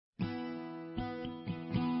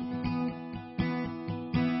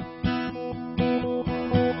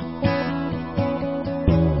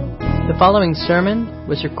following sermon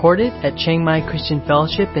was recorded at Chiang Mai Christian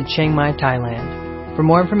Fellowship in Chiang Mai, Thailand. For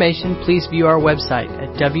more information, please view our website at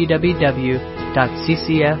www.ccfth.org.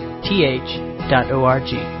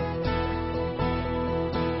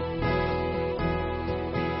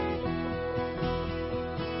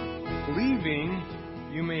 Believing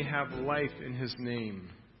you may have life in his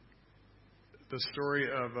name. The story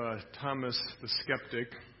of Thomas the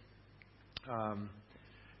skeptic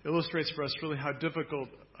illustrates for us really how difficult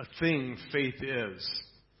a thing faith is.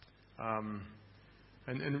 And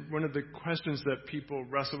one of the questions that people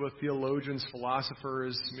wrestle with, theologians,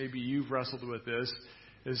 philosophers, maybe you've wrestled with this,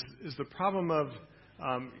 is the problem of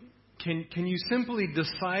can you simply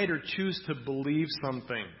decide or choose to believe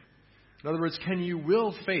something? In other words, can you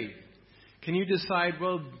will faith? Can you decide,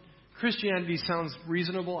 well, Christianity sounds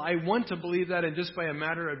reasonable, I want to believe that, and just by a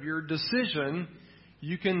matter of your decision,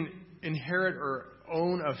 you can inherit or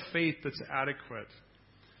own a faith that's adequate.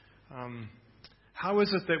 How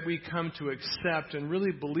is it that we come to accept and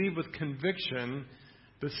really believe with conviction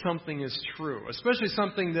that something is true, especially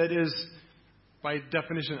something that is, by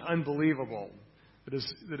definition, unbelievable,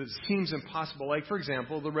 that it seems impossible? Like, for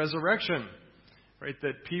example, the resurrection, right?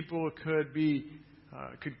 That people could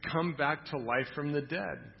come back to life from the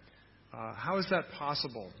dead. How is that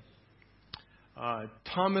possible?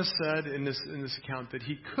 Thomas said in this account that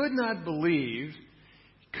he could not believe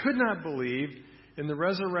in the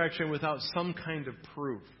resurrection without some kind of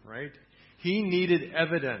proof, right? He needed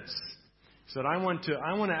evidence. He said, I want to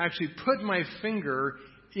actually put my finger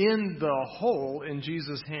in the hole in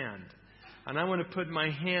Jesus' hand. And I want to put my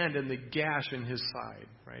hand in the gash in his side,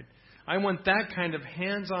 right? I want that kind of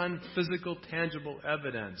hands-on, physical, tangible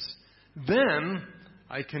evidence. Then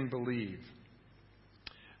I can believe.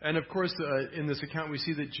 And of course, in this account, we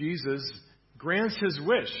see that Jesus grants his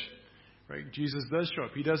wish. Right? Jesus does show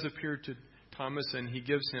up. He does appear to Thomas, and he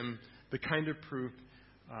gives him the kind of proof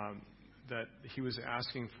that he was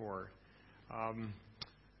asking for.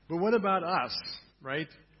 But what about us, right?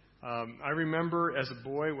 I remember as a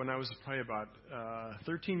boy, when I was probably about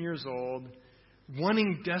 13 years old,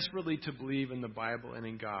 wanting desperately to believe in the Bible and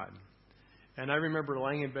in God. And I remember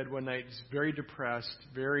lying in bed one night, very depressed,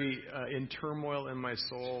 very in turmoil in my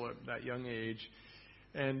soul at that young age,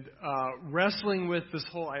 and wrestling with this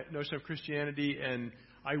whole notion of Christianity. And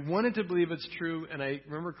I wanted to believe it's true, and I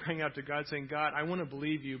remember crying out to God, saying, God, I want to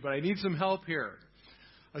believe you, but I need some help here.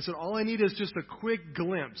 I said, all I need is just a quick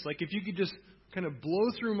glimpse. Like, if you could just kind of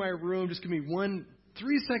blow through my room, just give me 1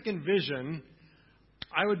 3-second vision,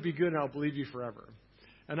 I would be good, and I'll believe you forever.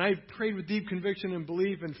 And I prayed with deep conviction and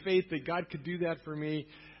belief and faith that God could do that for me.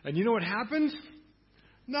 And you know what happened?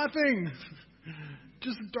 Nothing.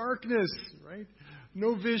 Just darkness, right?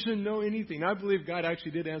 No vision, no anything. I believe God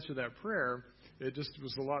actually did answer that prayer. It just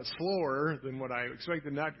was a lot slower than what I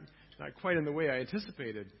expected, not quite in the way I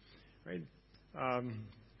anticipated, right?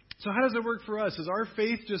 So how does it work for us? Is our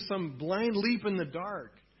faith just some blind leap in the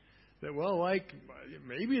dark? That, well, like,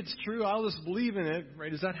 maybe it's true, I'll just believe in it,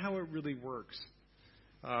 right? Is that how it really works?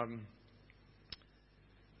 Well,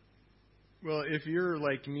 if you're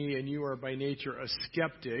like me and you are by nature a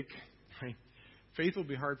skeptic, right, faith will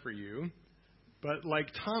be hard for you. But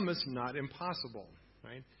like Thomas, not impossible,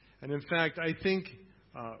 right? And in fact, I think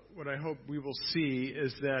what I hope we will see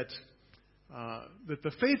is that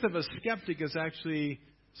the faith of a skeptic is actually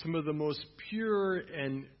some of the most pure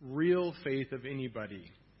and real faith of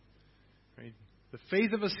anybody, right? The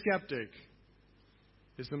faith of a skeptic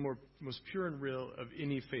is the most pure and real of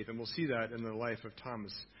any faith. And we'll see that in the life of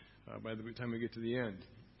Thomas by the time we get to the end.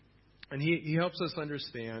 And he helps us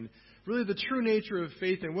understand really the true nature of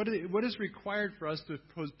faith and what is required for us to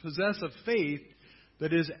possess a faith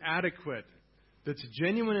that is adequate, that's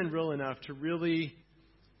genuine and real enough to really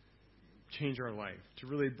change our life, to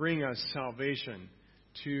really bring us salvation,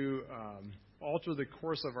 to alter the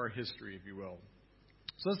course of our history, if you will.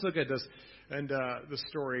 So let's look at this and the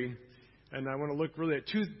story. And I want to look really at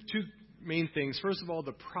two main things. First of all,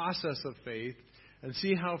 the process of faith, and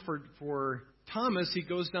see how for Thomas, he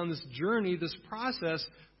goes down this journey, this process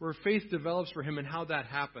where faith develops for him and how that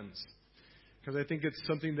happens. Because I think it's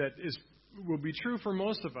something that will be true for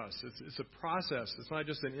most of us. It's a process. It's not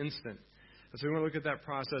just an instant. And so we want to look at that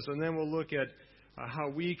process, and then we'll look at how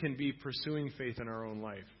we can be pursuing faith in our own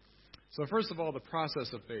life. So first of all, the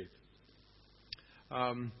process of faith.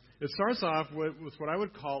 It starts off with what I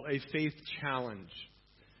would call a faith challenge.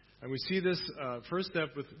 And we see this first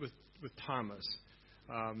step with Thomas.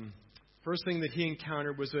 First thing that he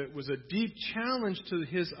encountered was a deep challenge to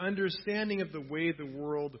his understanding of the way the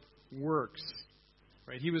world works.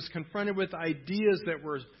 Right? He was confronted with ideas that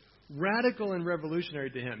were radical and revolutionary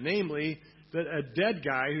to him, namely that a dead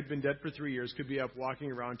guy who'd been dead for 3 years could be up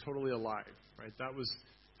walking around totally alive, right? That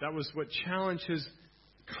was what challenged his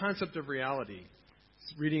concept of reality.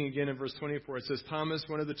 Reading again in verse 24, it says, Thomas,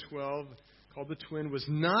 one of the 12, called the twin, was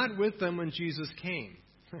not with them when Jesus came.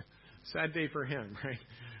 Sad day for him, right?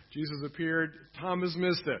 Jesus appeared. Thomas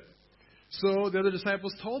missed it. So the other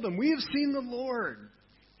disciples told him, we have seen the Lord.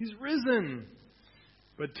 He's risen.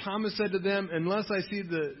 But Thomas said to them, unless I see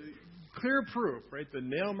the clear proof, right, the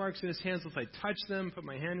nail marks in his hands, unless I touch them, put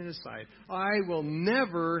my hand in his side, I will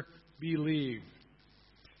never believe.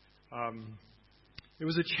 It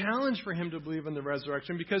was a challenge for him to believe in the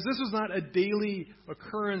resurrection because this was not a daily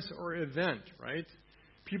occurrence or event, right?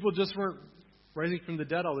 People just weren't rising from the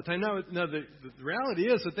dead all the time. Now the reality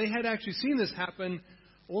is that they had actually seen this happen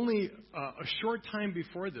only a short time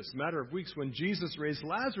before this, a matter of weeks, when Jesus raised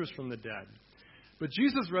Lazarus from the dead. But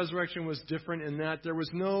Jesus' resurrection was different in that there was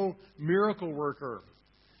no miracle worker,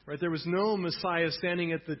 right? There was no Messiah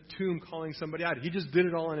standing at the tomb calling somebody out. He just did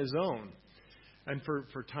it all on his own. And for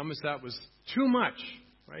Thomas, that was too much,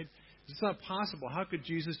 right? It's not possible. How could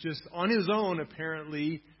Jesus just, on his own,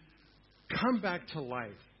 apparently, come back to life?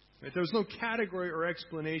 Right? There was no category or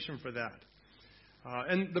explanation for that.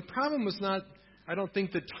 And the problem was not, I don't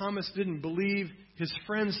think that Thomas didn't believe his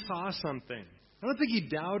friends saw something. I don't think he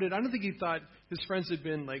doubted. I don't think he thought his friends had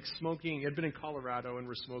been smoking, had been in Colorado and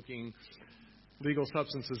were smoking legal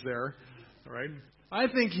substances there. All right? I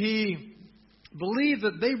think he believed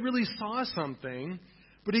that they really saw something,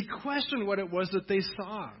 but he questioned what it was that they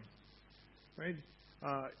saw. Right?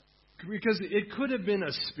 Because it could have been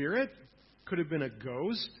a spirit, could have been a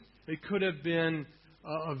ghost, it could have been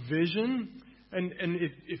a vision. And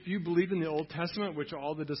if you believe in the Old Testament, which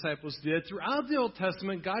all the disciples did, throughout the Old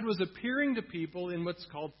Testament, God was appearing to people in what's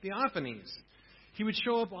called theophanies. He would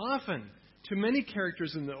show up often to many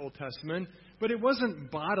characters in the Old Testament, but it wasn't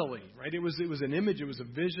bodily, right? It was an image, it was a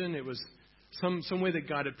vision, it was some way that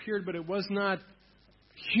God appeared, but it was not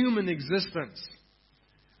human existence.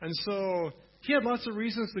 And so he had lots of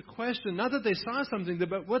reasons to question, not that they saw something,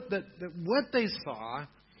 but what they saw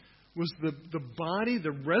was the body,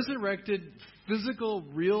 the resurrected, physical,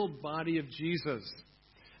 real body of Jesus.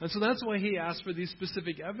 And so that's why he asked for these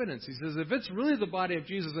specific evidence. He says, if it's really the body of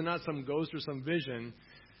Jesus and not some ghost or some vision,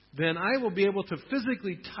 then I will be able to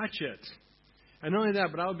physically touch it. And not only that,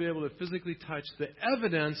 but I'll be able to physically touch the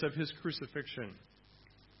evidence of his crucifixion.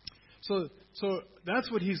 So that's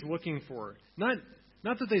what he's looking for. Not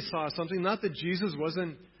that they saw something, not that Jesus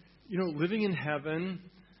wasn't, living in heaven,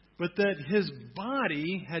 but that his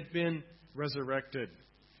body had been resurrected.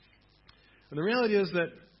 And the reality is that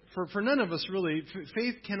for none of us, really,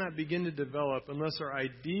 faith cannot begin to develop unless our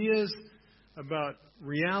ideas about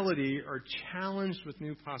reality are challenged with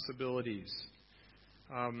new possibilities.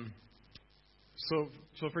 So,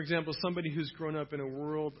 for example, somebody who's grown up in a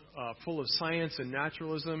world full of science and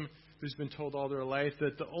naturalism, who's been told all their life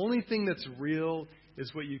that the only thing that's real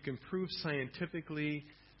is what you can prove scientifically.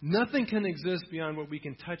 Nothing can exist beyond what we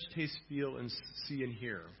can touch, taste, feel, and see and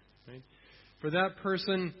hear. Right? For that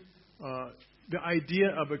person, the idea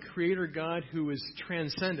of a creator God who is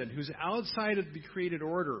transcendent, who's outside of the created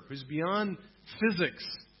order, who's beyond physics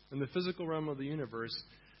and the physical realm of the universe,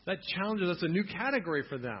 that challenges, that's a new category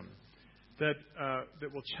for them that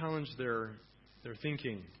will challenge their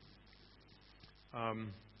thinking.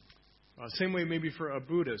 Same way maybe for a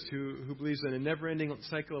Buddhist who believes in a never-ending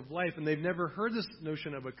cycle of life, and they've never heard this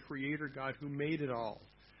notion of a creator God who made it all.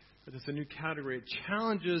 But it's a new category. It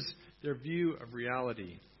challenges their view of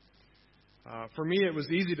reality. For me, it was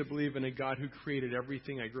easy to believe in a God who created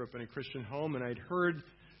everything. I grew up in a Christian home, and I'd heard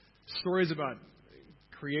stories about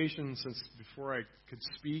creation since before I could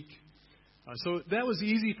speak. So that was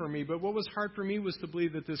easy for me. But what was hard for me was to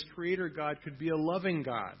believe that this creator God could be a loving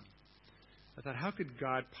God. I thought, how could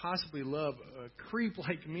God possibly love a creep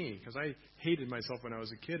like me? Because I hated myself when I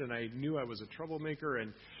was a kid, and I knew I was a troublemaker.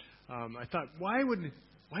 And I thought, why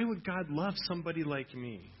would God love somebody like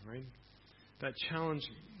me? Right? That challenged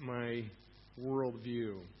my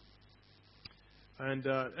worldview. And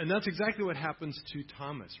that's exactly what happens to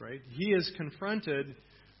Thomas. Right? He is confronted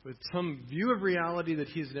with some view of reality that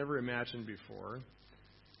he's never imagined before,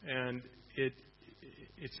 and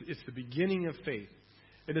it's the beginning of faith.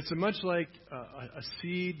 And it's much like a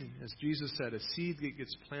seed, as Jesus said, a seed that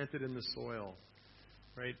gets planted in the soil,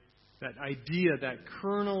 right? That idea, that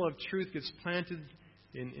kernel of truth gets planted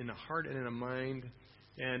in a heart and in a mind.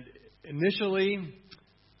 And initially,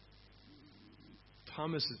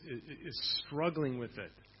 Thomas is struggling with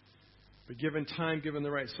it. But given time, given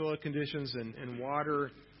the right soil conditions and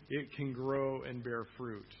water, it can grow and bear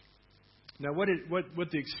fruit. Now, what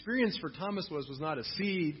the experience for Thomas was not a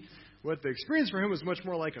seed What the experience for him was much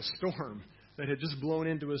more like a storm that had just blown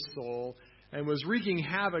into his soul and was wreaking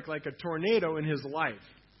havoc like a tornado in his life.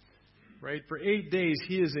 Right? For 8 days,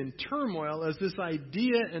 he is in turmoil as this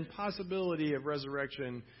idea and possibility of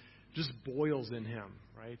resurrection just boils in him.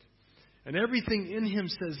 Right? And everything in him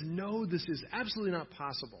says, no, this is absolutely not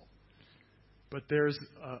possible. But there's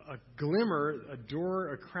a glimmer, a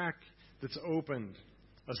door, a crack that's opened,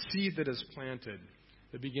 a seed that is planted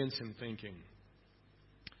that begins him thinking.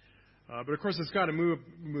 But of course, it's got to move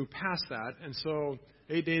past that. And so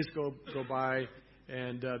 8 days go by,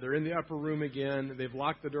 and they're in the upper room again. They've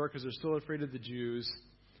locked the door because they're still afraid of the Jews.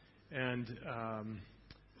 And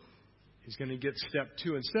he's going to get step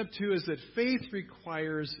 2. And step 2 is that faith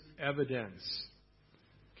requires evidence.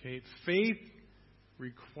 Okay, faith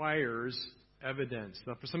requires evidence.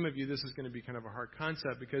 Now, for some of you, this is going to be kind of a hard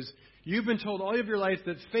concept because you've been told all of your life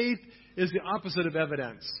that faith is the opposite of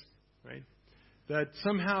evidence, right? That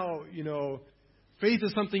somehow, faith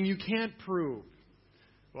is something you can't prove.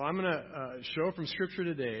 Well, I'm going to show from Scripture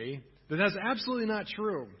today that that's absolutely not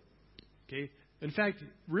true. Okay? In fact,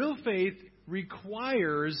 real faith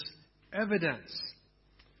requires evidence.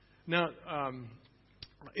 Now,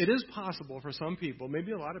 it is possible for some people,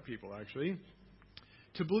 maybe a lot of people actually,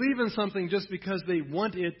 to believe in something just because they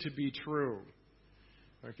want it to be true.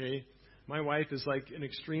 Okay? My wife is like an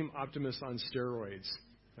extreme optimist on steroids,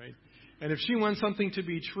 right? And if she wants something to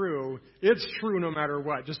be true, it's true no matter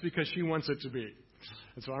what, just because she wants it to be.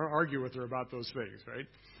 And so I don't argue with her about those things,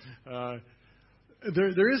 right?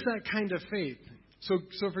 There is that kind of faith. So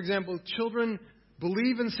for example, children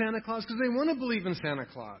believe in Santa Claus because they want to believe in Santa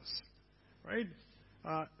Claus, right?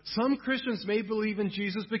 Some Christians may believe in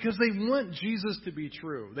Jesus because they want Jesus to be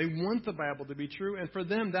true. They want the Bible to be true, and for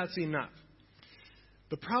them, that's enough.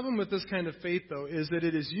 The problem with this kind of faith, though, is that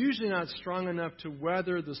it is usually not strong enough to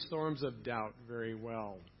weather the storms of doubt very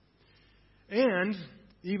well. And,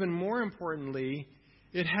 even more importantly,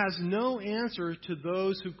 it has no answer to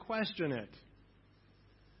those who question it.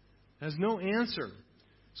 It has no answer.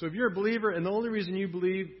 So if you're a believer, and the only reason you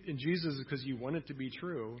believe in Jesus is because you want it to be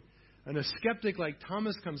true, and a skeptic like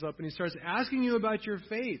Thomas comes up and he starts asking you about your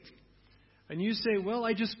faith. And you say, well,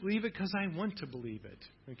 I just believe it because I want to believe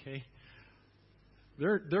it. Okay?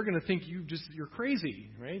 They're going to think you're crazy,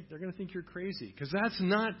 right? They're going to think you're crazy because that's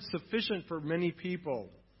not sufficient for many people.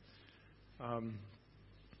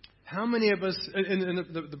 How many of us, and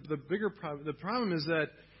the bigger problem, the problem is that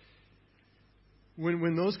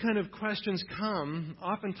when those kind of questions come,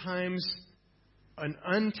 oftentimes an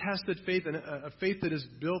untested faith, a faith that is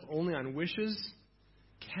built only on wishes,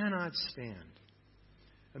 cannot stand.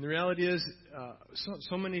 And the reality is,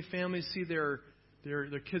 so many families see their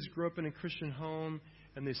kids grow up in a Christian home,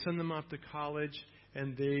 and they send them off to college,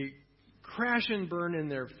 and they crash and burn in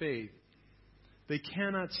their faith. They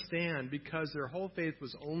cannot stand because their whole faith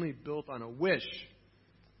was only built on a wish,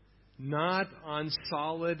 not on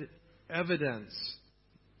solid evidence,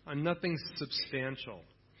 on nothing substantial.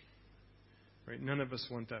 Right? None of us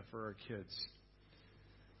want that for our kids.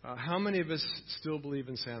 How many of us still believe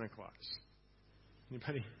in Santa Claus?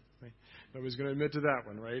 Anybody? Right? Nobody's going to admit to that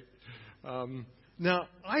one, right? Now,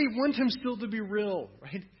 I want him still to be real,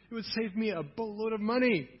 right? It would save me a boatload of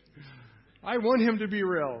money. I want him to be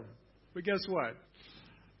real. But guess what?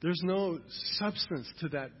 There's no substance to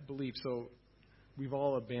that belief, so we've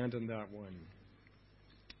all abandoned that one.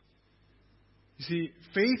 You see,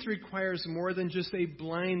 faith requires more than just a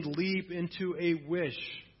blind leap into a wish.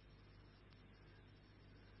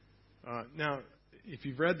 Now, if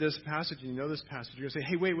you've read this passage and you know this passage, you're going to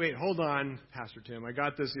say, hey, wait, hold on, Pastor Tim. I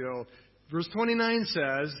got this, Verse 29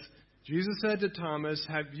 says, Jesus said to Thomas,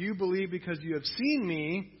 have you believed because you have seen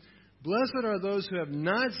me? Blessed are those who have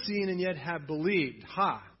not seen and yet have believed.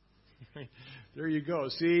 Ha! There you go.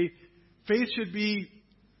 See, faith should be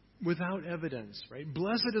without evidence, right?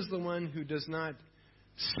 Blessed is the one who does not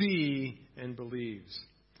see and believes.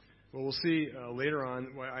 Well, we'll see later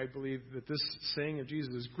on why I believe that this saying of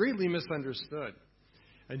Jesus is greatly misunderstood.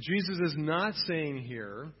 And Jesus is not saying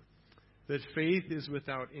here that faith is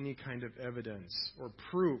without any kind of evidence or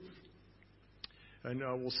proof. And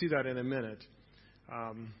we'll see that in a minute.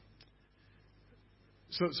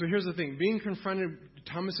 So here's the thing.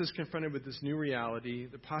 Thomas is confronted with this new reality,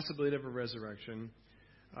 the possibility of a resurrection.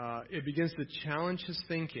 It begins to challenge his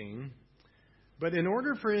thinking. But in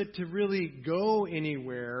order for it to really go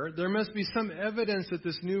anywhere, there must be some evidence that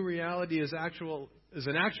this new reality is an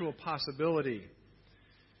actual possibility.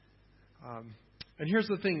 And here's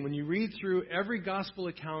the thing. When you read through every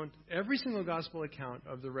single gospel account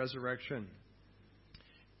of the resurrection,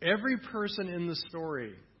 every person in the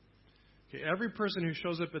story, every person who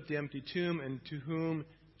shows up at the empty tomb and to whom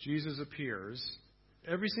Jesus appears,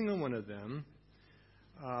 every single one of them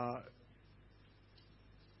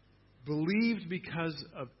believed because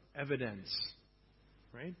of evidence,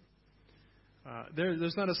 right?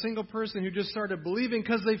 There's not a single person who just started believing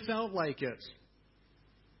because they felt like it.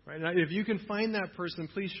 Right? Now, if you can find that person,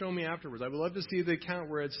 please show me afterwards. I would love to see the account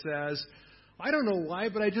where it says, I don't know why,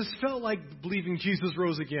 but I just felt like believing Jesus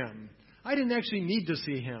rose again. I didn't actually need to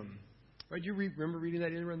see him. Right? You remember reading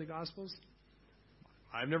that anywhere in the Gospels?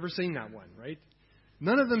 I've never seen that one, right?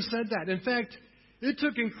 None of them said that. In fact, it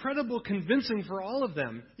took incredible convincing for all of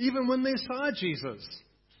them, even when they saw Jesus.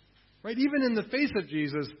 Right? Even in the face of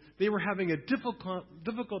Jesus, they were having a difficult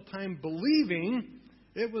time believing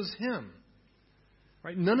it was him.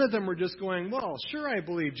 Right? None of them were just going, well, sure, I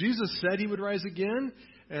believe. Jesus said he would rise again,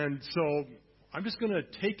 and so I'm just going to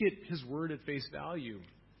take his word at face value.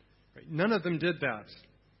 Right? None of them did that.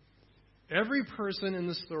 Every person in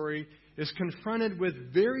the story is confronted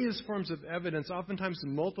with various forms of evidence, oftentimes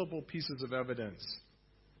multiple pieces of evidence.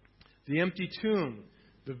 The empty tomb,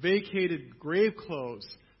 the vacated grave clothes,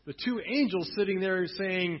 the two angels sitting there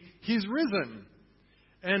saying, he's risen.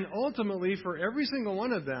 And ultimately, for every single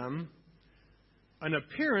one of them, an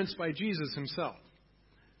appearance by Jesus himself.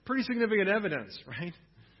 Pretty significant evidence, right?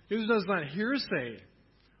 It does not hearsay.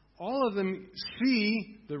 All of them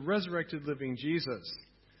see the resurrected living Jesus.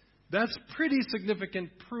 That's pretty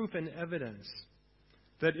significant proof and evidence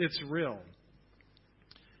that it's real.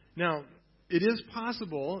 Now, it is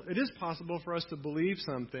possible for us to believe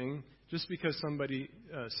something just because somebody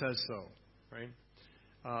says so,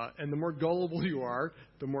 right? And the more gullible you are,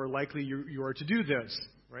 the more likely you are to do this,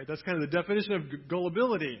 right? That's kind of the definition of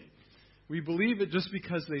gullibility. We believe it just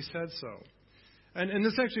because they said so. And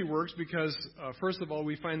this actually works because, first of all,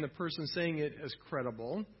 we find the person saying it as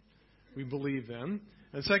credible. We believe them.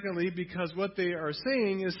 And secondly, because what they are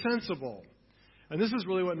saying is sensible. And this is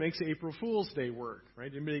really what makes April Fool's Day work,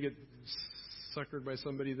 right? Anybody get suckered by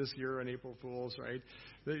somebody this year on April Fool's, right?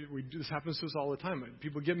 This happens to us all the time.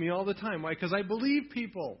 People get me all the time. Why? Because I believe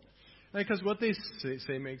people. Because what they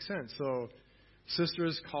say makes sense. So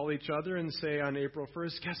sisters call each other and say on April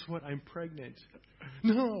 1st, guess what? I'm pregnant.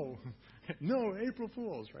 No, April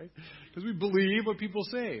Fool's, right? Because we believe what people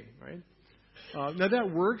say, right? Now,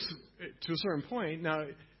 that works to a certain point. Now,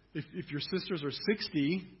 if your sisters are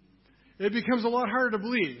 60, it becomes a lot harder to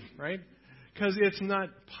believe, right? Because it's not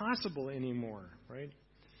possible anymore, right?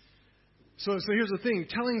 So here's the thing.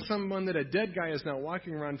 Telling someone that a dead guy is now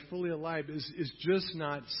walking around fully alive is just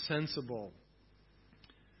not sensible.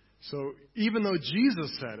 So even though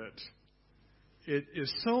Jesus said it, it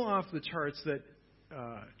is so off the charts that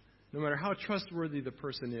no matter how trustworthy the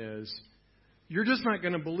person is, you're just not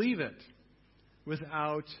going to believe it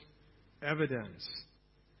without evidence.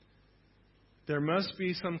 There must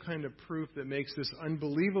be some kind of proof that makes this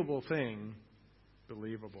unbelievable thing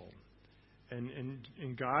believable.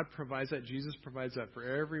 And God provides that. Jesus provides that for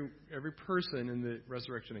every person in the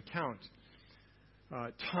resurrection account.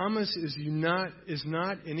 Thomas is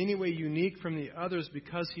not in any way unique from the others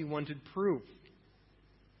because he wanted proof.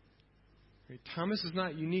 Right? Thomas is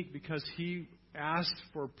not unique because he asked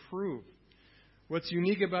for proof. What's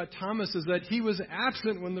unique about Thomas is that he was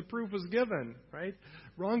absent when the proof was given, right?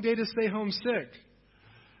 Wrong day to stay home sick.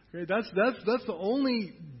 Okay, that's the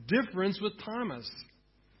only difference with Thomas.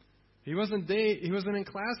 He wasn't in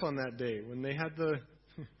class on that day when they had the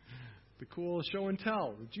cool show and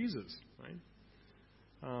tell with Jesus, right?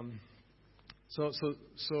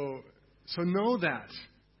 So know that,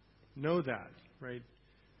 right?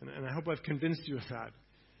 And I hope I've convinced you of that.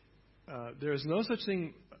 There is no such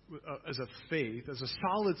thing as a faith, as a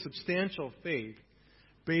solid, substantial faith,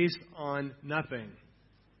 based on nothing.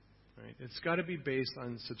 Right? It's got to be based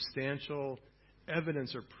on substantial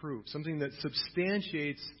evidence or proof, something that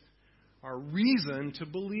substantiates our reason to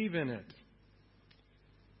believe in it.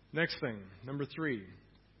 Next thing, number 3.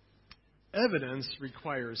 Evidence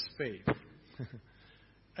requires faith.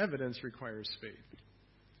 Evidence requires faith.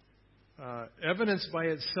 Evidence by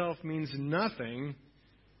itself means nothing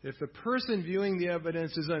if the person viewing the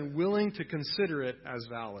evidence is unwilling to consider it as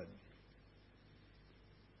valid.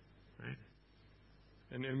 Right?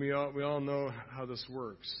 And we all know how this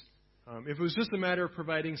works. If it was just a matter of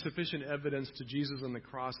providing sufficient evidence to Jesus on the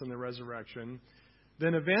cross and the resurrection,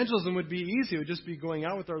 then evangelism would be easy. It would just be going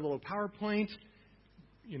out with our little PowerPoint,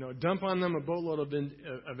 dump on them a boatload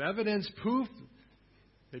of evidence, poof,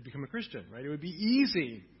 they'd become a Christian, right? It would be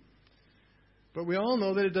easy. But we all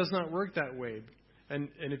know that it does not work that way. And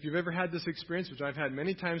if you've ever had this experience, which I've had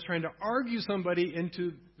many times, trying to argue somebody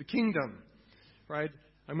into the kingdom, right?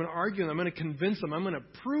 I'm going to argue them. I'm going to convince them. I'm going to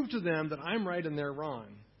prove to them that I'm right and they're wrong.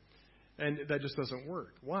 And that just doesn't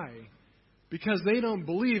work. Why? Because they don't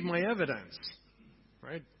believe my evidence.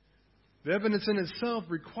 Right? The evidence in itself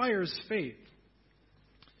requires faith.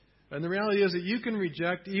 And the reality is that you can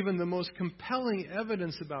reject even the most compelling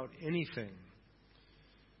evidence about anything.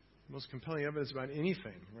 Most compelling evidence about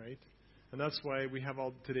anything, right? And that's why we have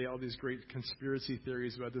today all these great conspiracy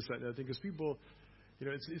theories about this, that, and that thing. Because people,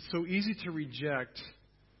 it's so easy to reject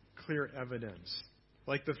clear evidence.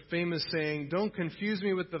 Like the famous saying, "Don't confuse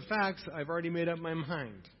me with the facts. I've already made up my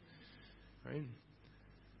mind." Right?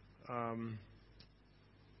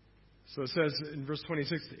 So it says in verse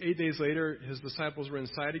 26, 8 days later, his disciples were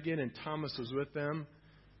inside again, and Thomas was with them.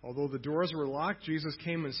 Although the doors were locked, Jesus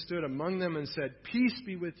came and stood among them and said, "Peace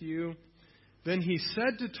be with you." Then he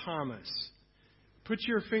said to Thomas, "Put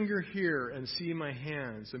your finger here and see my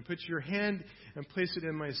hands, and put your hand and place it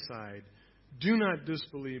in my side. Do not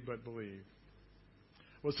disbelieve, but believe."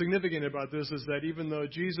 What's significant about this is that even though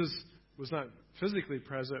Jesus was not physically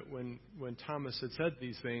present when Thomas had said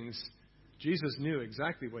these things, Jesus knew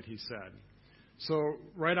exactly what he said. So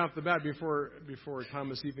right off the bat, before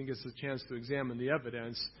Thomas even gets the chance to examine the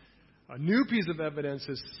evidence, a new piece of evidence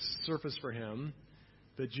has surfaced for him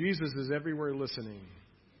that Jesus is everywhere listening.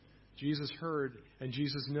 Jesus heard, and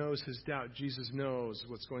Jesus knows his doubt. Jesus knows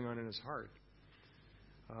what's going on in his heart.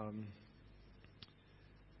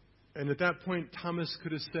 And at that point, Thomas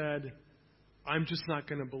could have said, "I'm just not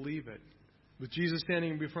going to believe it. With Jesus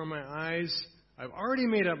standing before my eyes, I've already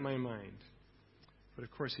made up my mind." But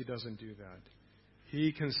of course, he doesn't do that.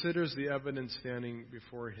 He considers the evidence standing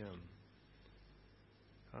before him.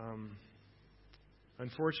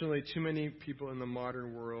 Unfortunately, too many people in the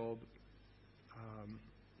modern world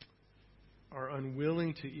are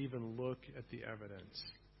unwilling to even look at the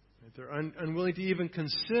evidence. They're unwilling to even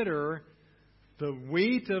consider the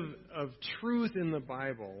weight of truth in the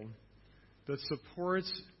Bible that supports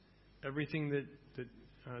everything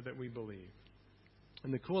that we believe.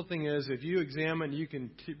 And the cool thing is, if you examine, you can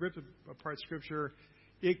rip apart Scripture,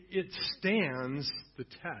 it stands the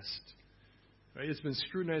test. Right? It's been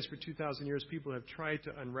scrutinized for 2,000 years. People have tried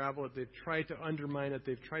to unravel it. They've tried to undermine it.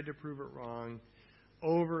 They've tried to prove it wrong.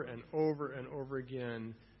 Over and over and over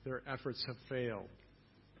again, their efforts have failed.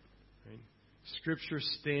 Right? Scripture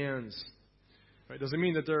stands. Right? Doesn't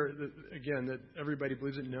mean that that everybody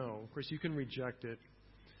believes it. No. Of course, you can reject it.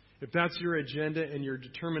 If that's your agenda and your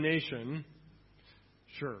determination,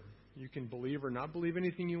 sure, you can believe or not believe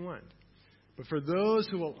anything you want. But for those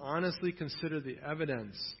who will honestly consider the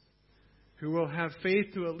evidence, who will have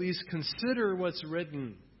faith to at least consider what's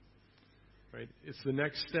written, right? It's the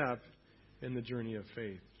next step in the journey of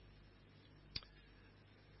faith.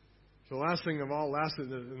 The last thing of all, last in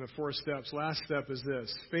the 4 steps, last step is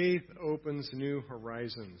this: faith opens new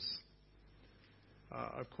horizons.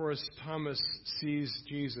 Of course, Thomas sees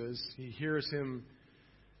Jesus. He hears him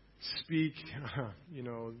speak,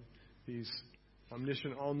 these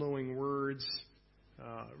omniscient, all-knowing words,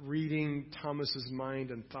 reading Thomas's mind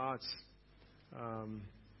and thoughts,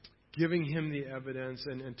 giving him the evidence.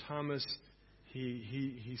 And Thomas,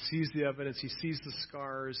 he sees the evidence. He sees the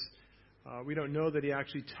scars. We don't know that he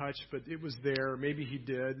actually touched, but it was there. Maybe he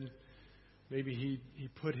did. Maybe he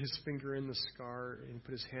put his finger in the scar and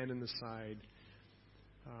put his hand in the side.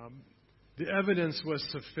 The evidence was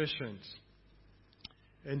sufficient.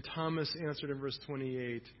 And Thomas answered in verse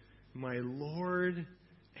 28, "My Lord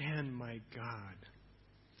and my God."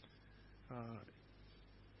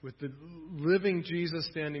 With the living Jesus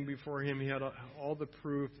standing before him, he had all the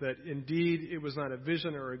proof that indeed it was not a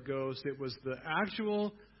vision or a ghost. It was the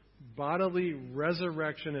actual bodily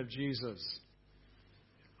resurrection of Jesus,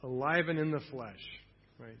 alive and in the flesh.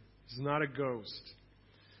 Right? He's not a ghost.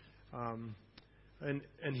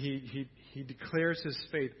 And he declares his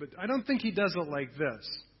faith. But I don't think he does it like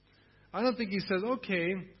this. I don't think he says,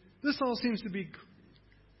 "Okay, this all seems to be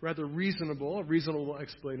rather reasonable, a reasonable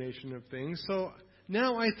explanation of things. So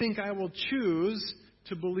now I think I will choose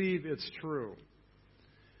to believe it's true."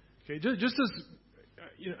 Okay, just as,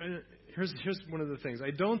 here's one of the things.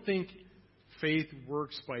 I don't think faith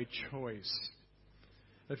works by choice.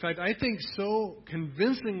 In fact, I think so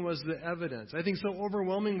convincing was the evidence. I think so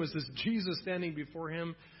overwhelming was this Jesus standing before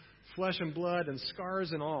him, flesh and blood and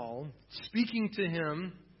scars and all, speaking to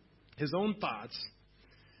him his own thoughts.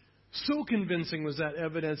 So convincing was that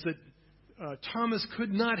evidence that Thomas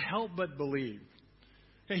could not help but believe.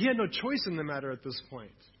 And he had no choice in the matter at this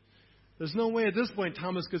point. There's no way at this point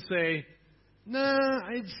Thomas could say, "Nah,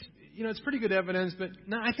 it's pretty good evidence, but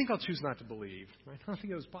I think I'll choose not to believe." I don't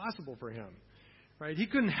think it was possible for him. Right? He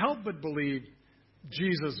couldn't help but believe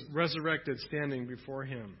Jesus resurrected standing before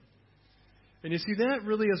him. And you see, that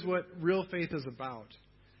really is what real faith is about.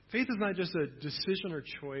 Faith is not just a decision or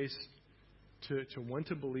choice to want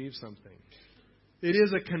to believe something. It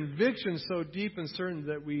is a conviction so deep and certain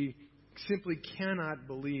that we simply cannot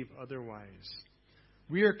believe otherwise.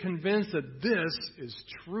 We are convinced that this is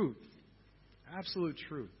truth, absolute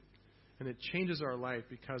truth. And it changes our life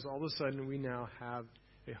because all of a sudden we now have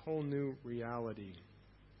a whole new reality.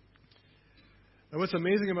 And what's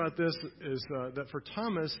amazing about this is that for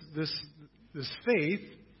Thomas, this faith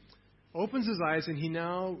opens his eyes and he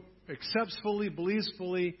now accepts fully, believes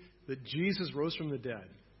fully that Jesus rose from the dead.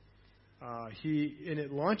 And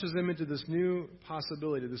it launches him into this new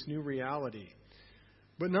possibility, this new reality.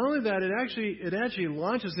 But not only that, it actually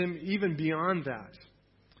launches him even beyond that.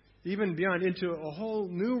 Even beyond, into a whole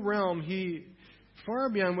new realm,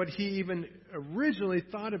 far beyond what he even originally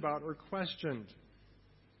thought about or questioned.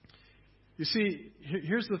 You see,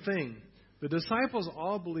 here's the thing. The disciples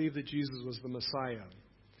all believed that Jesus was the Messiah.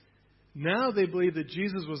 Now they believe that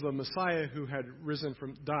Jesus was the Messiah who had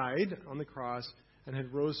died on the cross and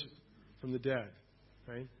had rose from the dead.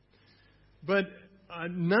 Right? But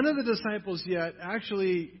none of the disciples yet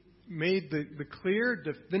actually made the clear,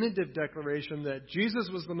 definitive declaration that Jesus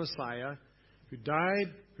was the Messiah who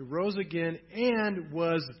died, who rose again, and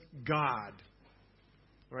was God.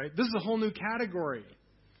 Right? This is a whole new category.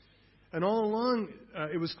 And all along,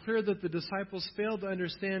 it was clear that the disciples failed to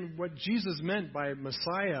understand what Jesus meant by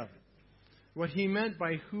Messiah, what he meant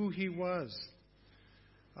by who he was.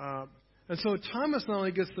 And so Thomas not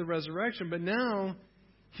only gets the resurrection, but now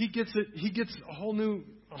he gets a whole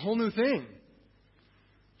new thing.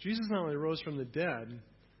 Jesus not only rose from the dead,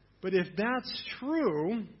 but if that's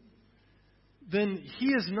true, then he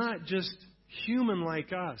is not just human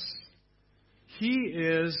like us. He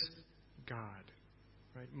is God.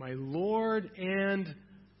 Right? My Lord and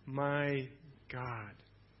my God.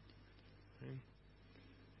 Okay?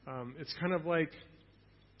 It's kind of like,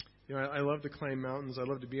 I love to climb mountains. I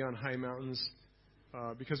love to be on high mountains.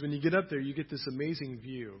 Because when you get up there, you get this amazing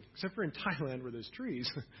view. Except for in Thailand where there's trees.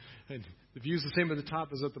 And the view's the same at the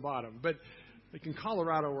top as at the bottom. But like in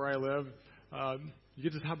Colorado where I live, you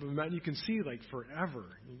get to the top of a mountain, you can see like forever.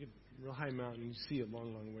 You get a real high mountain, you see a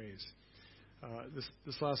long, long ways.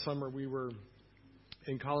 This last summer we were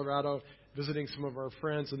in Colorado visiting some of our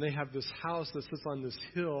friends, and they have this house that sits on this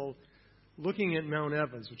hill looking at Mount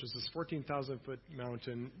Evans, which is this 14,000-foot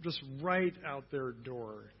mountain, just right out their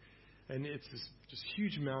door. And it's this just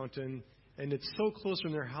huge mountain, and it's so close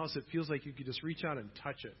from their house it feels like you could just reach out and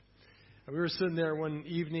touch it. And we were sitting there one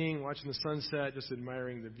evening watching the sunset, just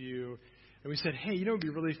admiring the view. And we said, hey, it would be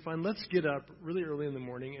really fun. Let's get up really early in the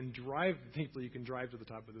morning and drive. Thankfully, you can drive to the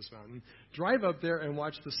top of this mountain. Drive up there and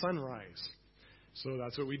watch the sunrise. So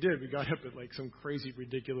that's what we did. We got up at like some crazy,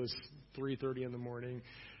 ridiculous 3:30 in the morning.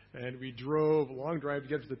 And we drove a long drive to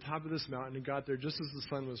get to the top of this mountain and got there just as the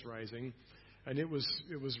sun was rising. And it was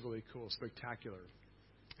really cool, spectacular.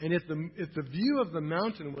 And if the view of the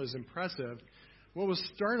mountain was impressive, what was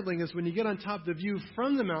startling is when you get on top, the view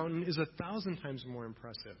from the mountain is 1,000 times more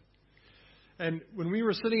impressive. And when we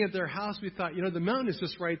were sitting at their house, we thought, the mountain is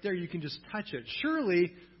just right there. You can just touch it.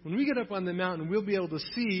 Surely, when we get up on the mountain, we'll be able to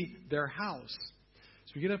see their house.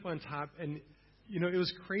 So we get up on top, and, it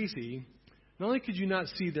was crazy. Not only could you not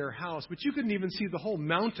see their house, but you couldn't even see the whole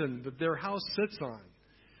mountain that their house sits on.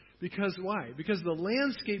 Because why? Because the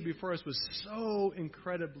landscape before us was so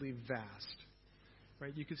incredibly vast.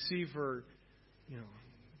 Right? You could see for,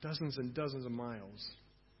 dozens and dozens of miles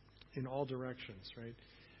in all directions, right?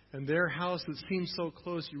 And their house that seems so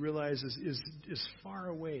close, you realize is far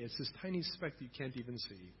away. It's this tiny speck that you can't even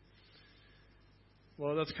see.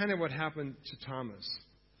 Well, that's kind of what happened to Thomas.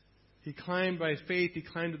 He climbed by faith. He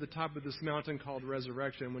climbed to the top of this mountain called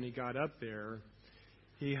Resurrection. When he got up there,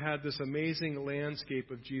 he had this amazing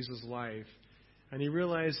landscape of Jesus' life. And he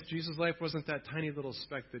realized Jesus' life wasn't that tiny little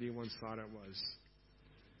speck that he once thought it was.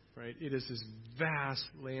 Right? It is this vast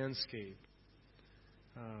landscape.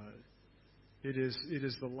 It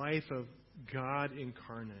is the life of God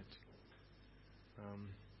incarnate.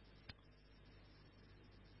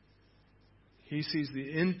 He sees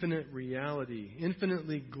the infinite reality,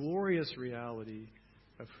 infinitely glorious reality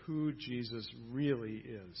of who Jesus really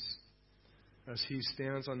is as he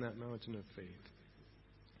stands on that mountain of faith.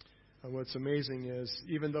 And what's amazing is,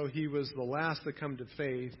 even though he was the last to come to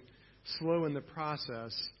faith, slow in the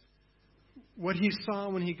process, what he saw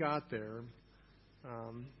when he got there,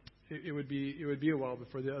 it would be a while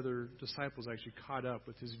before the other disciples actually caught up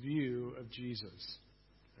with his view of Jesus.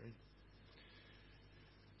 Right?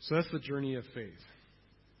 So that's the journey of faith,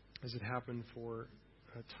 as it happened for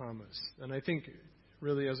Thomas. And I think,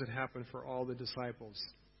 really, as it happened for all the disciples.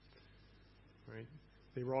 Right?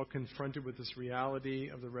 They were all confronted with this reality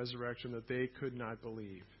of the resurrection that they could not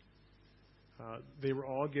believe. They were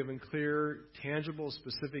all given clear, tangible,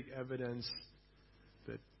 specific evidence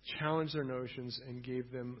that challenged their notions and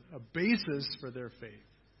gave them a basis for their faith.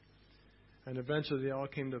 And eventually they all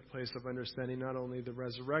came to a place of understanding not only the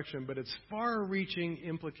resurrection, but its far-reaching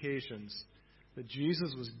implications. That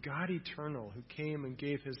Jesus was God eternal who came and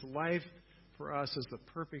gave his life for us as the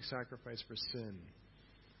perfect sacrifice for sin.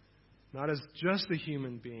 Not as just a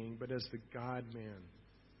human being, but as the God-man.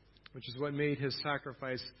 Which is what made his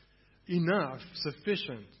sacrifice enough,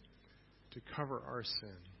 sufficient, to cover our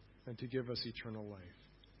sin and to give us eternal life.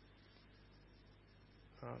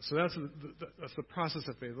 So that's the process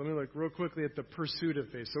of faith. Let me look real quickly at the pursuit of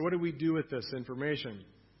faith. So what do we do with this information?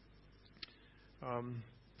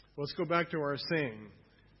 Let's go back to our saying.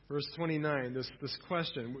 Verse 29, this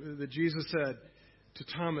question that Jesus said to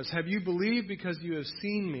Thomas, "Have you believed because you have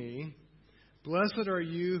seen me? Blessed are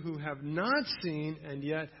you who have not seen and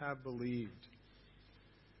yet have believed."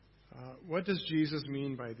 What does Jesus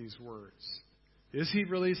mean by these words? Is he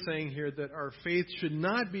really saying here that our faith should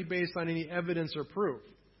not be based on any evidence or proof?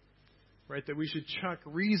 Right? That we should chuck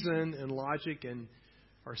reason and logic and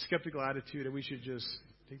our skeptical attitude and we should just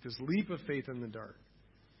take this leap of faith in the dark?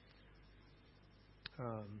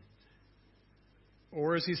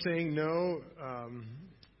 Or is he saying no?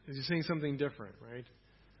 Is he saying something different, right?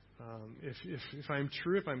 If I'm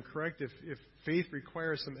true, if I'm correct, if faith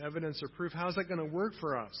requires some evidence or proof, how's that going to work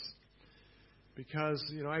for us? Because,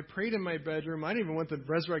 I prayed in my bedroom. I didn't even want the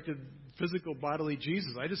resurrected physical bodily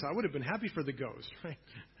Jesus. I would have been happy for the ghost, right?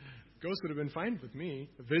 Ghost would have been fine with me.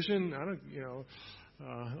 A vision,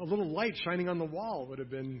 a little light shining on the wall would have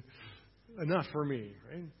been enough for me,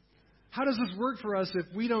 right? How does this work for us if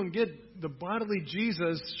we don't get the bodily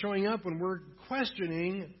Jesus showing up when we're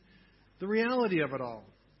questioning the reality of it all?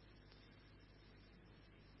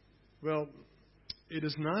 Well, it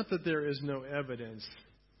is not that there is no evidence,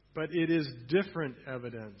 but it is different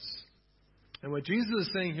evidence. And what Jesus is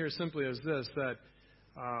saying here simply is this, that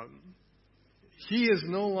he is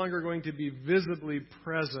no longer going to be visibly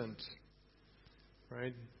present,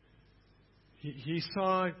 right? He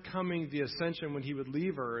saw coming the ascension when he would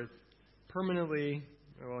leave earth permanently,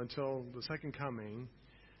 until the second coming,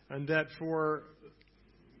 and that for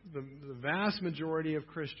the vast majority of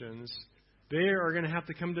Christians, they are going to have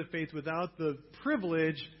to come to faith without the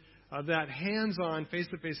privilege of that hands-on,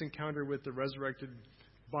 face-to-face encounter with the resurrected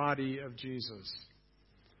body of Jesus.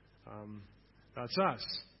 That's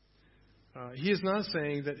us. He is not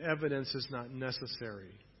saying that evidence is not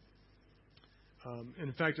necessary.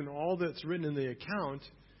 In fact, in all that's written in the account,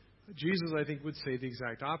 Jesus, I think, would say the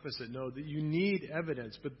exact opposite. No, that you need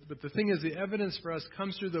evidence. But the thing is, the evidence for us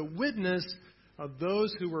comes through the witness of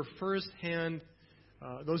those who were firsthand,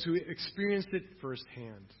 those who experienced it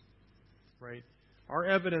firsthand. Right? Our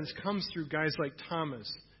evidence comes through guys like Thomas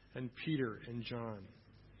and Peter and John.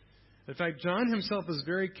 In fact, John himself is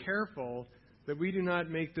very careful that we do not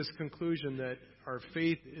make this conclusion that our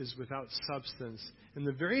faith is without substance. And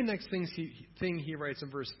the very next thing he writes in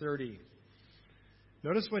verse 30.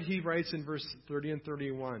 Notice what he writes in verse 30 and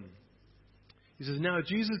 31. He says, "Now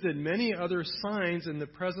Jesus did many other signs in the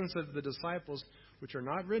presence of the disciples, which are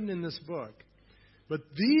not written in this book. But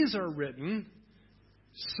these are written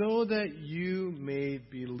so that you may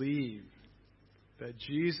believe that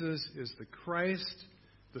Jesus is the Christ,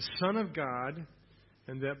 the Son of God,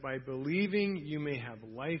 and that by believing you may have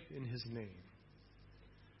life in his name."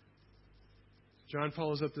 John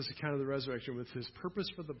follows up this account of the resurrection with his purpose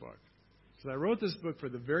for the book. So I wrote this book for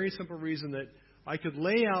the very simple reason that I could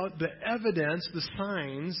lay out the evidence, the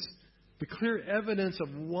signs, the clear evidence of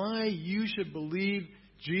why you should believe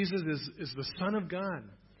Jesus is the Son of God,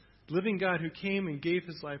 the living God who came and gave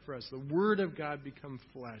his life for us, the Word of God become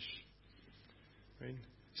flesh, right?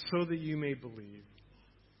 So that you may believe.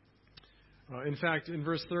 In fact, in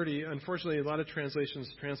verse 30, unfortunately, a lot of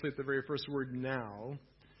translations translate the very first word "now."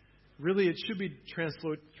 Really, it should be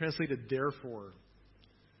translated "therefore."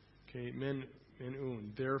 Okay, men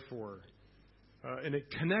un, therefore. And it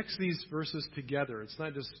connects these verses together. It's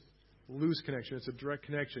not just loose connection, it's a direct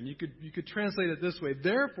connection. You could translate it this way: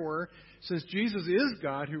 "Therefore, since Jesus is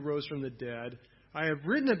God who rose from the dead, I have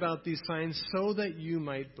written about these signs so that you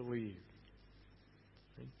might believe."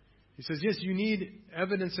 Okay? He says, yes, you need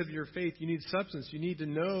evidence of your faith. You need substance. You need to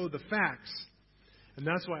know the facts. And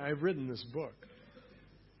that's why I've written this book.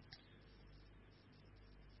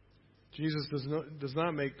 Jesus does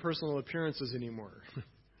not make personal appearances anymore,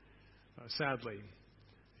 sadly.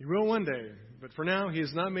 He will one day, but for now, he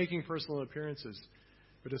is not making personal appearances.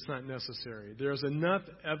 But it's not necessary. There is enough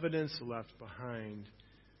evidence left behind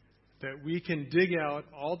that we can dig out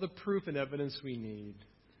all the proof and evidence we need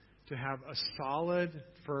to have a solid,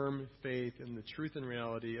 firm faith in the truth and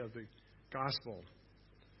reality of the gospel.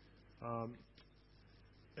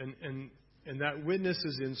 And that witness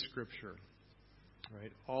is in Scripture.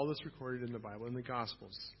 Right? All that's recorded in the Bible, in the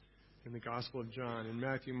Gospels, in the Gospel of John, in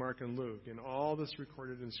Matthew, Mark, and Luke, and all that's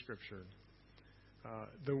recorded in Scripture.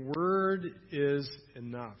 The Word is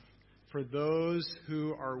enough for those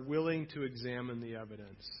who are willing to examine the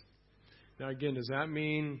evidence. Now, again, does that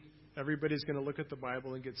mean everybody's going to look at the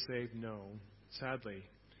Bible and get saved? No, sadly,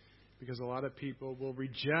 because a lot of people will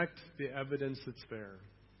reject the evidence that's there.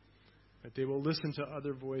 That they will listen to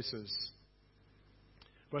other voices.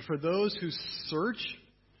 But for those who search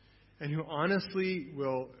and who honestly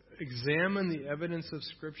will examine the evidence of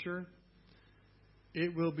Scripture,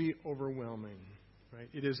 it will be overwhelming. Right?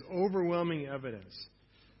 It is overwhelming evidence.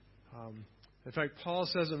 In fact, Paul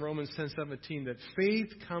says in Romans 10:17 that faith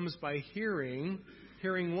comes by hearing.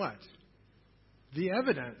 Hearing what? The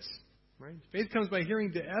evidence. Right? Faith comes by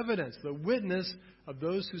hearing the evidence, the witness of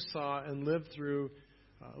those who saw and lived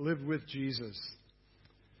with Jesus.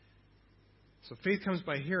 So faith comes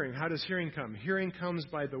by hearing. How does hearing come? Hearing comes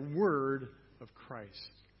by the word of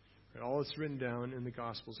Christ. Right? All that's written down in the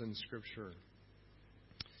Gospels and Scripture.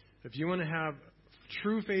 If you want to have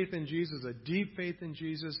true faith in Jesus, a deep faith in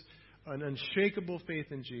Jesus, an unshakable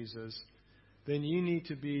faith in Jesus, then you need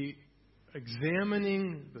to be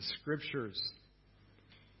examining the Scriptures.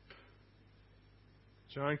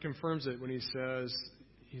 John confirms it when he says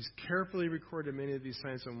he's carefully recorded many of these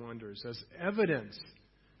signs and wonders as evidence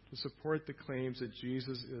to support the claims that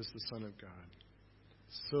Jesus is the Son of God,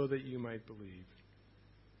 so that you might believe.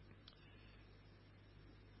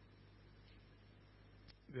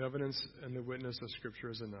 The evidence and the witness of Scripture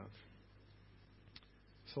is enough.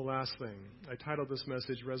 So last thing, I titled this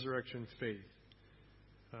message, Resurrection Faith.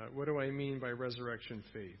 What do I mean by resurrection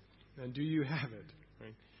faith? And do you have it?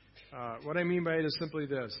 Right? What I mean by it is simply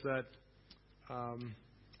this, that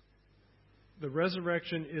the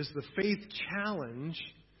resurrection is the faith challenge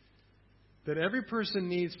that every person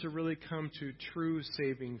needs to really come to true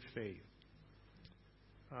saving faith.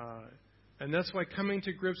 And that's why coming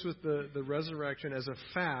to grips with the resurrection as a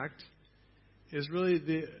fact is really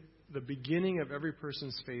the beginning of every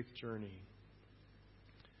person's faith journey.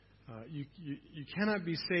 You cannot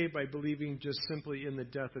be saved by believing just simply in the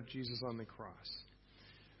death of Jesus on the cross.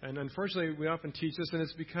 And unfortunately, we often teach this, and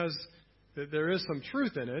it's because there is some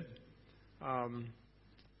truth in it.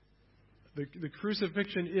 The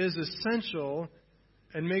crucifixion is essential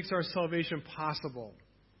and makes our salvation possible.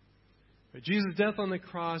 Jesus' death on the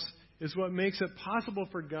cross is what makes it possible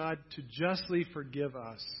for God to justly forgive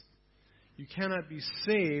us. You cannot be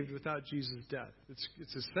saved without Jesus' death.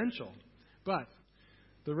 It's essential. But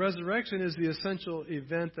the resurrection is the essential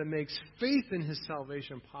event that makes faith in His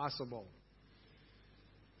salvation possible.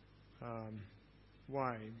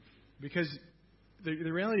 Why? Because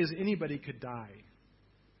the reality is anybody could die.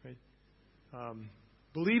 Right?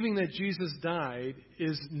 Believing that Jesus died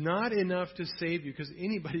is not enough to save you because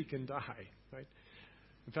anybody can die. Right?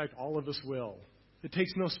 In fact, all of us will. It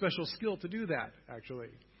takes no special skill to do that, actually.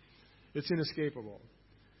 It's inescapable.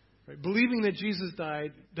 Right? Believing that Jesus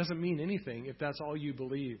died doesn't mean anything if that's all you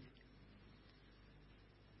believe.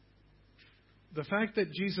 The fact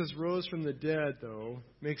that Jesus rose from the dead, though,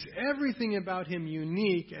 makes everything about Him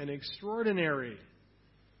unique and extraordinary.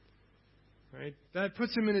 Right? That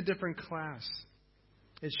puts Him in a different class.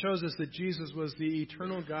 It shows us that Jesus was the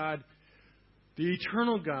eternal God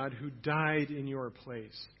who died in your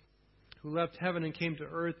place, who left heaven and came to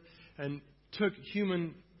earth and took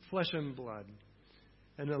human flesh and blood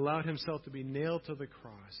and allowed Himself to be nailed to the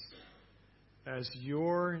cross as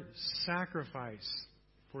your sacrifice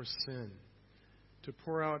for sin, to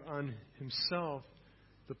pour out on Himself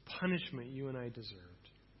the punishment you and I deserved.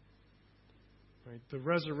 Right? The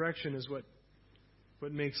resurrection is what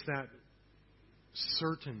makes that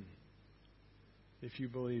certain, if you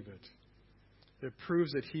believe it. It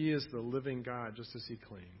proves that He is the living God, just as He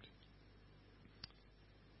claimed.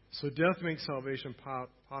 So death makes salvation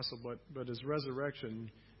possible, but His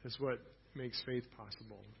resurrection is what makes faith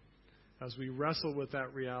possible. As we wrestle with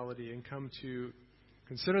that reality and come to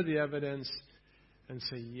consider the evidence and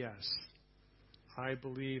say, yes, I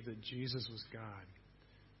believe that Jesus was God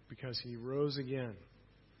because He rose again.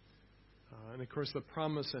 And of course, the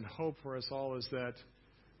promise and hope for us all is that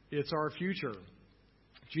it's our future.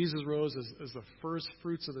 Jesus rose as the first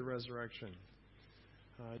fruits of the resurrection.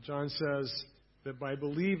 John says that by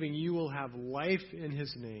believing you will have life in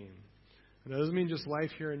His name. And that doesn't mean just life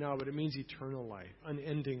here and now, but it means eternal life,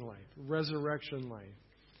 unending life, resurrection life,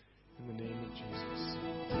 in the name of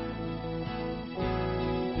Jesus.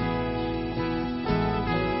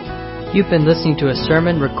 You've been listening to a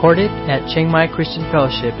sermon recorded at Chiang Mai Christian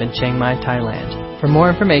Fellowship in Chiang Mai, Thailand. For more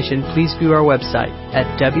information, please view our website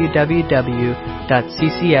at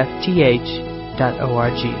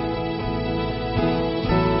www.ccfth.org.